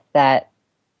myself that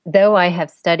though I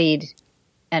have studied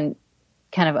and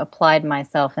kind of applied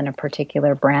myself in a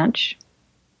particular branch,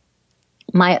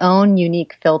 my own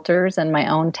unique filters and my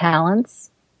own talents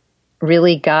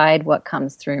really guide what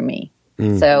comes through me.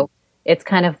 So it's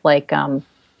kind of like,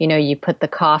 you put the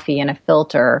coffee in a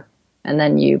filter and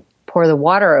then you pour the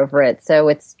water over it. So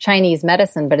it's Chinese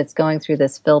medicine, but it's going through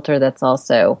this filter that's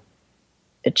also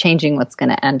changing what's going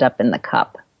to end up in the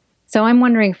cup. So I'm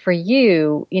wondering for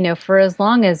you, for as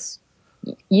long as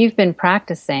you've been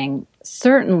practicing,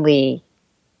 certainly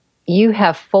you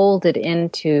have folded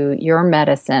into your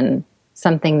medicine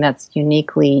something that's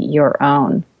uniquely your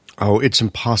own. Oh, it's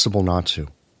impossible not to.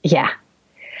 Yeah.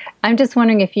 I'm just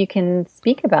wondering if you can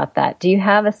speak about that. Do you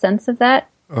have a sense of that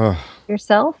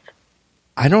yourself?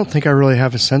 I don't think I really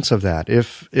have a sense of that.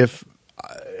 If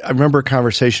I remember a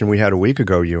conversation we had a week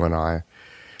ago, you and I,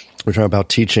 we're talking about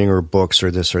teaching or books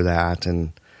or this or that,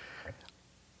 and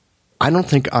I don't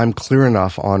think I'm clear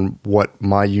enough on what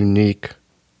my unique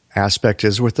aspect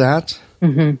is with that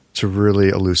to really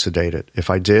elucidate it.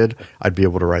 If I did, I'd be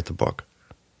able to write the book.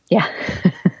 Yeah.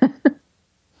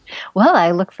 Well,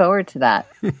 I look forward to that.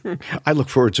 I look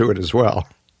forward to it as well.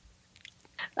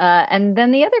 And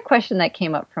then the other question that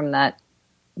came up from that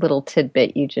little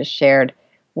tidbit you just shared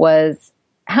was,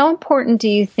 how important do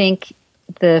you think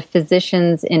the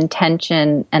physician's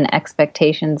intention and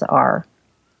expectations are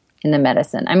in the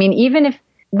medicine? I mean, even if,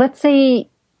 let's say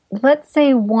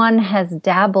one has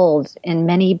dabbled in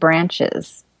many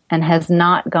branches and has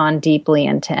not gone deeply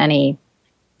into any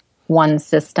one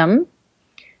system,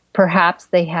 perhaps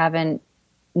they haven't,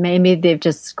 maybe they've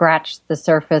just scratched the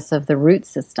surface of the root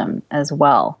system as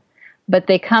well. But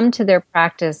they come to their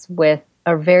practice with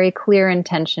a very clear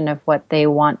intention of what they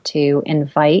want to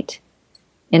invite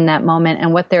in that moment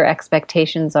and what their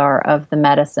expectations are of the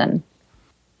medicine.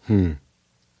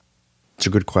 It's a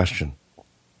good question.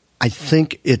 I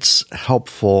think it's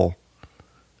helpful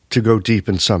to go deep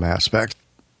in some aspects.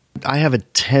 I have a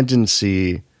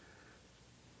tendency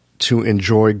to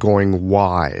enjoy going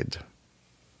wide.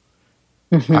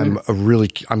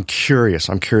 I'm curious.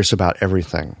 I'm curious about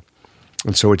everything.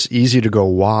 And so it's easy to go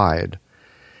wide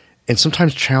and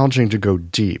sometimes challenging to go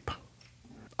deep.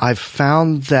 I've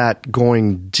found that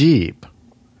going deep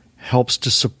helps to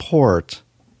support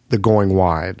the going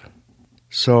wide.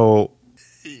 So,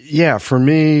 yeah, for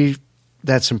me,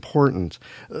 that's important.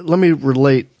 Let me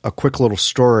relate a quick little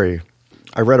story.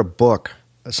 I read a book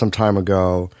some time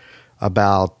ago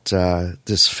about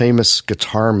this famous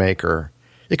guitar maker.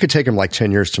 It could take him like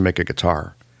 10 years to make a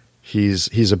guitar.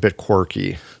 He's a bit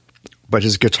quirky, but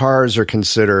his guitars are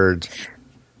considered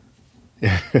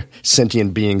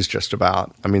sentient beings just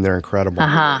about. I mean, they're incredible.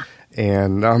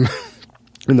 And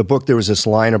in the book, there was this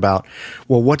line about,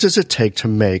 well, what does it take to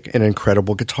make an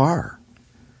incredible guitar?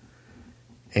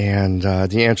 And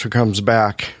the answer comes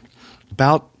back,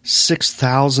 about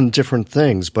 6,000 different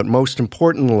things, but most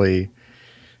importantly,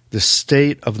 the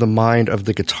state of the mind of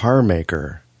the guitar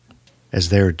maker as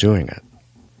they're doing it.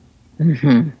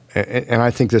 And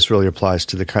I think this really applies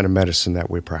to the kind of medicine that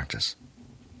we practice.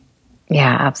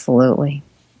 Yeah, absolutely.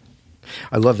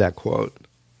 I love that quote.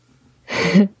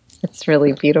 It's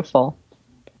really beautiful.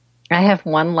 I have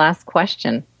one last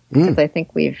question because I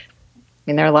think there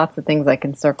are lots of things I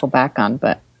can circle back on,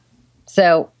 but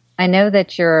so I know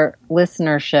that your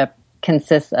listenership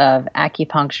consists of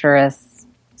acupuncturists,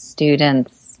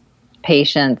 students,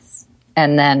 patients,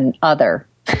 and then other.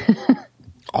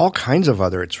 All kinds of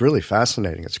other. It's really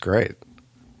fascinating. It's great.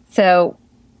 So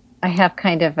I have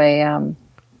kind of a,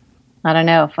 I don't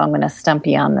know if I'm going to stump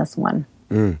you on this one,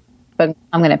 but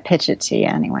I'm going to pitch it to you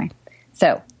anyway.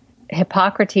 So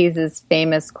Hippocrates'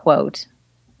 famous quote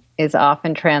is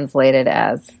often translated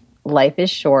as, "Life is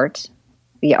short,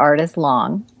 the art is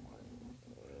long,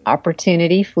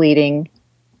 opportunity fleeting,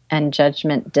 and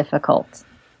judgment difficult."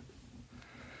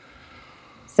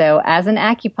 So as an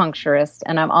acupuncturist,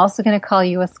 and I'm also going to call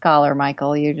you a scholar,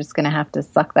 Michael, you're just going to have to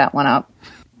suck that one up.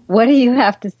 What do you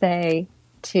have to say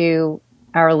to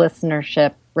our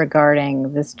listenership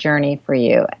regarding this journey for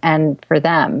you and for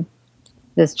them,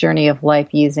 this journey of life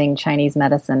using Chinese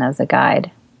medicine as a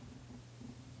guide?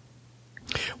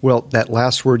 Well, that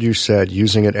last word you said,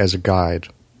 using it as a guide,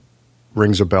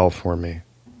 rings a bell for me.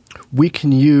 We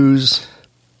can use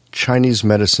Chinese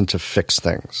medicine to fix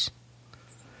things.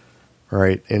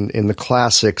 Right? In the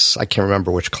classics, I can't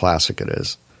remember which classic it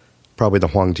is, probably the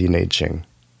Huangdi Neijing.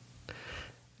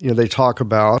 They talk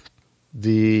about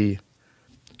the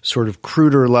sort of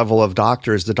cruder level of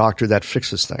doctor is the doctor that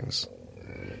fixes things.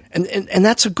 And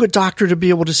that's a good doctor to be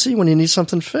able to see when you need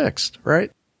something fixed,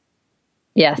 right?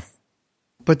 Yes.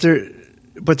 But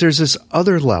there's this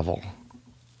other level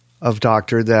of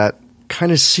doctor that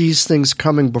kind of sees things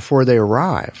coming before they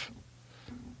arrive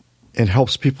and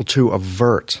helps people to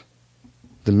avert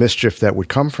the mischief that would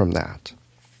come from that.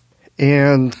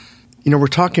 And, we're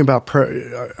talking about,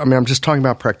 I'm just talking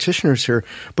about practitioners here,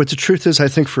 but the truth is, I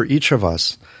think for each of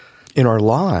us in our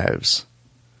lives,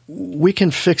 we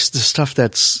can fix the stuff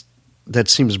that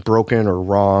seems broken or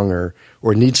wrong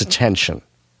or needs attention.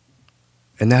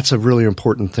 And that's a really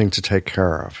important thing to take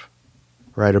care of,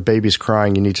 right? A baby's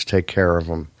crying, you need to take care of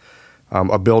them.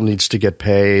 A bill needs to get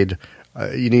paid.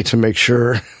 You need to make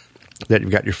sure that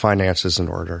you've got your finances in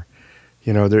order.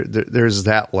 There's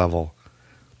that level.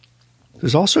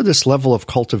 There's also this level of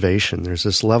cultivation. There's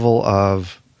this level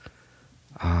of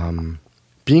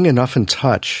being enough in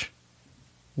touch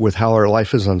with how our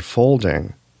life is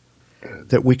unfolding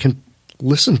that we can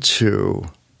listen to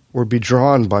or be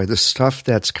drawn by the stuff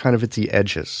that's kind of at the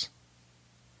edges,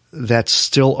 that's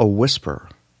still a whisper,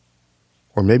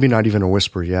 or maybe not even a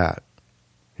whisper yet,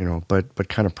 but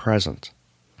kind of present.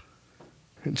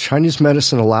 And Chinese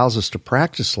medicine allows us to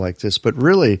practice like this, but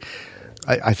really,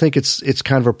 I think it's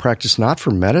kind of a practice not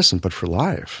for medicine, but for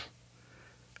life.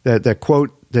 That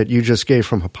quote that you just gave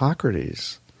from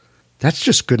Hippocrates, that's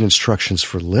just good instructions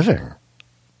for living,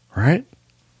 right?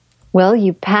 Well,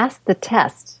 you passed the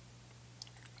test,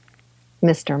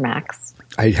 Mr. Max.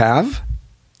 I have?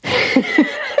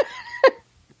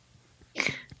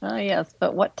 Oh, yes,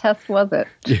 but what test was it?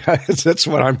 Yeah, that's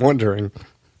what I'm wondering.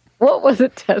 What was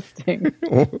it testing?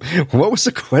 What was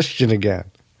the question again?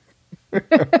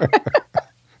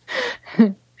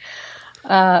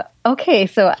 Okay,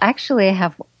 so actually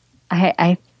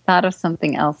I thought of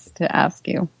something else to ask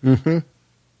you. Mm-hmm.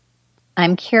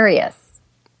 I'm curious,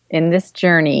 in this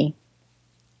journey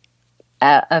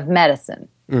of medicine,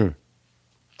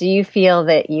 do you feel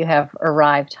that you have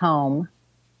arrived home?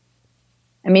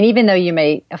 I mean, even though you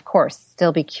may, of course,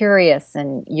 still be curious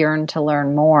and yearn to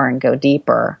learn more and go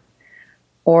deeper,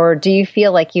 or do you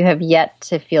feel like you have yet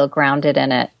to feel grounded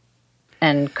in it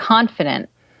and confident,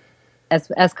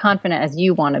 as confident as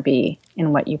you want to be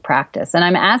in what you practice? And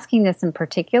I'm asking this in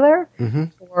particular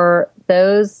for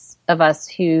those of us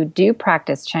who do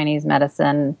practice Chinese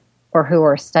medicine or who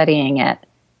are studying it,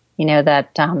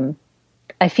 that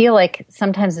I feel like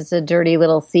sometimes it's a dirty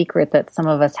little secret that some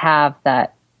of us have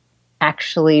that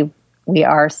actually we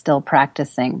are still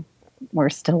practicing. We're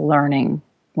still learning.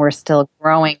 We're still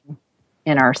growing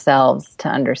in ourselves to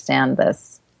understand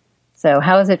this. So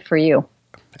how is it for you?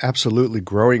 Absolutely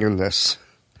growing in this.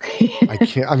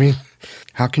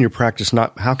 How can you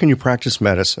practice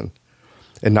medicine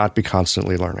and not be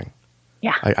constantly learning?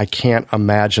 Yeah. I can't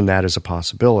imagine that as a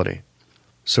possibility.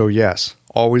 So yes,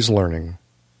 always learning,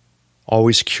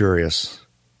 always curious,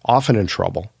 often in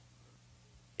trouble.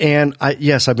 And I've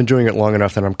been doing it long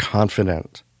enough that I'm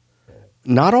confident.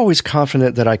 Not always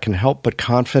confident that I can help, but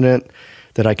confident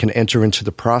that I can enter into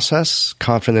the process,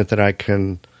 confident that I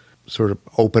can sort of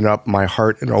open up my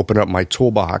heart and open up my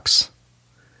toolbox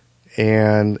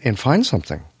and find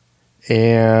something.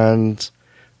 And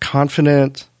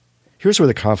confident, here's where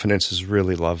the confidence is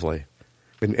really lovely.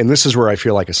 And this is where I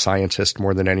feel like a scientist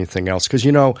more than anything else. Because,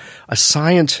 a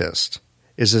scientist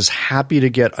is as happy to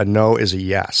get a no as a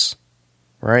yes,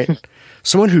 right?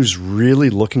 Someone who's really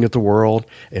looking at the world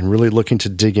and really looking to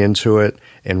dig into it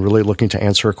and really looking to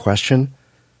answer a question,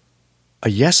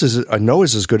 a no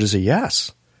is as good as a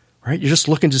yes, right? You're just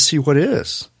looking to see what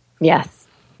is. Yes.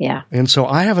 Yeah. And so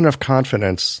I have enough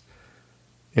confidence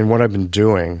in what I've been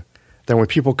doing that when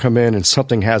people come in and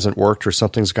something hasn't worked or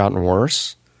something's gotten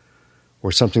worse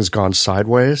or something's gone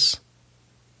sideways,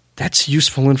 that's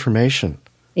useful information.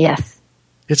 Yes.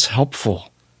 It's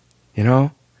helpful. It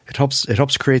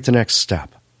helps create the next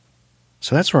step.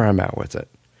 So that's where I'm at with it.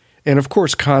 And of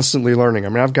course, constantly learning. I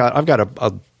mean, I've got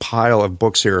a pile of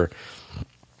books here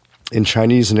in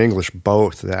Chinese and English,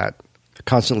 both, that I'm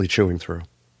constantly chewing through.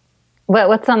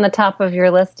 What's on the top of your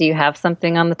list? Do you have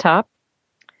something on the top?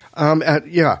 At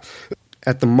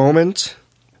the moment,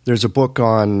 there's a book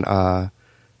on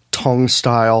Tong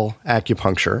style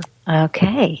acupuncture.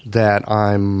 Okay. That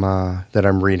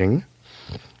I'm reading,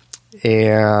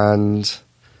 and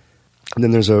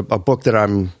then there's a book that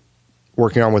I'm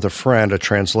working on with a friend, a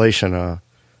translation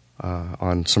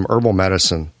on some herbal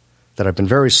medicine that I've been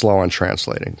very slow on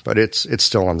translating, but it's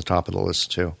still on the top of the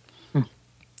list too.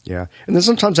 Yeah, and then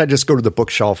sometimes I just go to the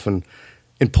bookshelf and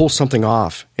pull something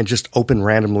off and just open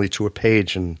randomly to a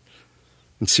page and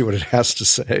see what it has to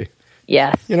say.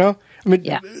 Yes.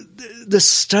 The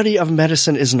study of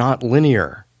medicine is not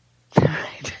linear.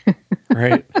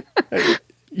 Right?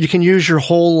 You can use your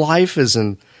whole life as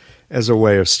a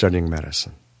way of studying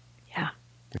medicine. Yeah.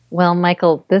 Well,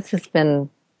 Michael, this has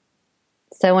been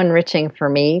so enriching for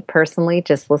me personally,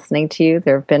 just listening to you.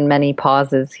 There have been many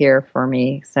pauses here for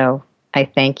me. So I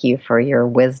thank you for your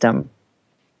wisdom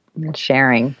and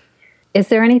sharing. Is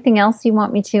there anything else you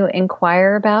want me to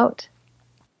inquire about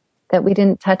that we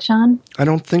didn't touch on? I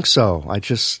don't think so. I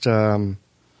just, I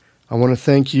want to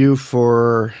thank you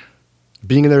for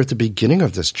being there at the beginning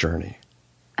of this journey.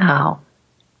 Oh.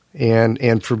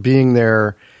 And for being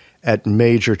there at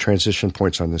major transition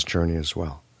points on this journey as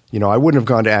well. You know, I wouldn't have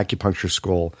gone to acupuncture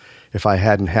school if I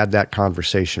hadn't had that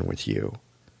conversation with you.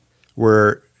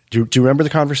 Do you remember the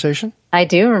conversation? I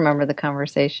do remember the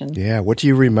conversation. Yeah. What do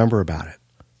you remember about it?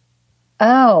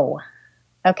 Oh,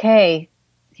 okay.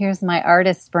 Here's my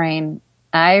artist's brain.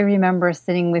 I remember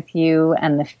sitting with you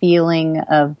and the feeling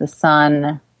of the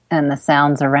sun and the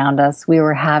sounds around us. We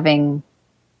were having,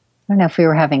 I don't know if we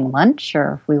were having lunch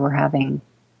or if we were having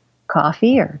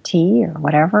coffee or tea or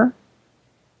whatever.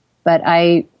 But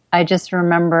I just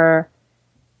remember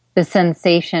the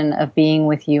sensation of being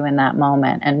with you in that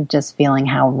moment and just feeling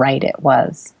how right it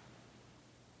was.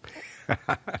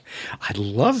 I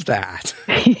love that.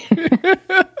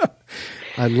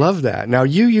 I love that. Now,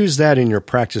 you use that in your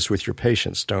practice with your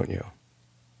patients, don't you?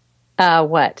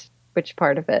 What? Which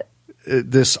part of it?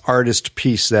 This artist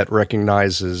piece that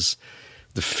recognizes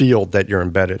the field that you're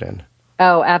embedded in.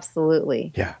 Oh,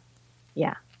 absolutely. Yeah.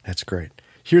 Yeah. That's great.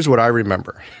 Here's what I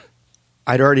remember.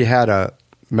 I'd already had a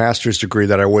master's degree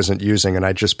that I wasn't using, and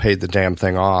I just paid the damn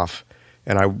thing off.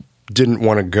 And I didn't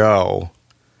want to go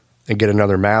and get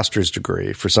another master's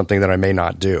degree for something that I may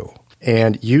not do.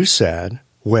 And you said,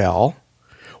 well,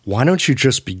 why don't you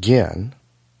just begin?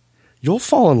 You'll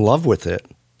fall in love with it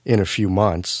in a few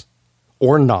months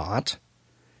or not.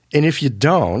 And if you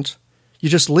don't, you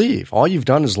just leave. All you've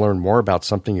done is learn more about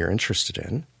something you're interested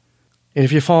in. And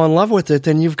if you fall in love with it,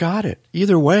 then you've got it.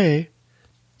 Either way,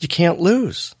 you can't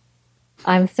lose.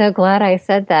 I'm so glad I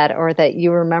said that, or that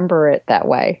you remember it that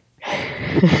way.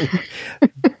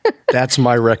 That's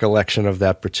my recollection of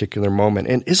that particular moment.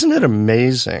 And isn't it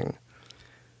amazing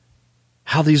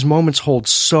how these moments hold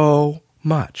so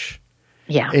much?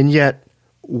 Yeah. And yet,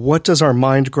 what does our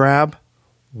mind grab?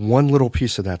 One little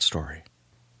piece of that story.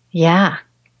 Yeah.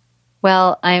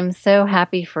 Well, I'm so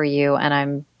happy for you, and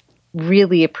I'm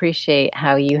really appreciate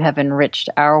how you have enriched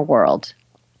our world.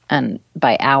 And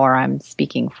by our, I'm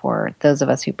speaking for those of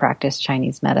us who practice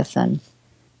Chinese medicine.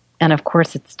 And of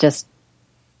course, it's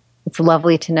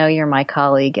lovely to know you're my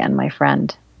colleague and my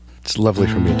friend. It's lovely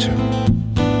for me too.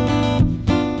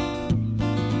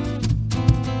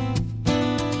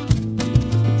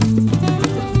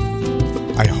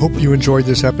 I hope you enjoyed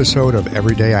this episode of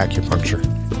Everyday Acupuncture.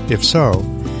 If so,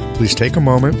 please take a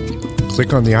moment,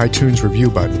 click on the iTunes review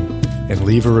button, and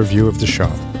leave a review of the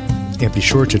show. And be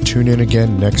sure to tune in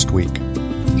again next week.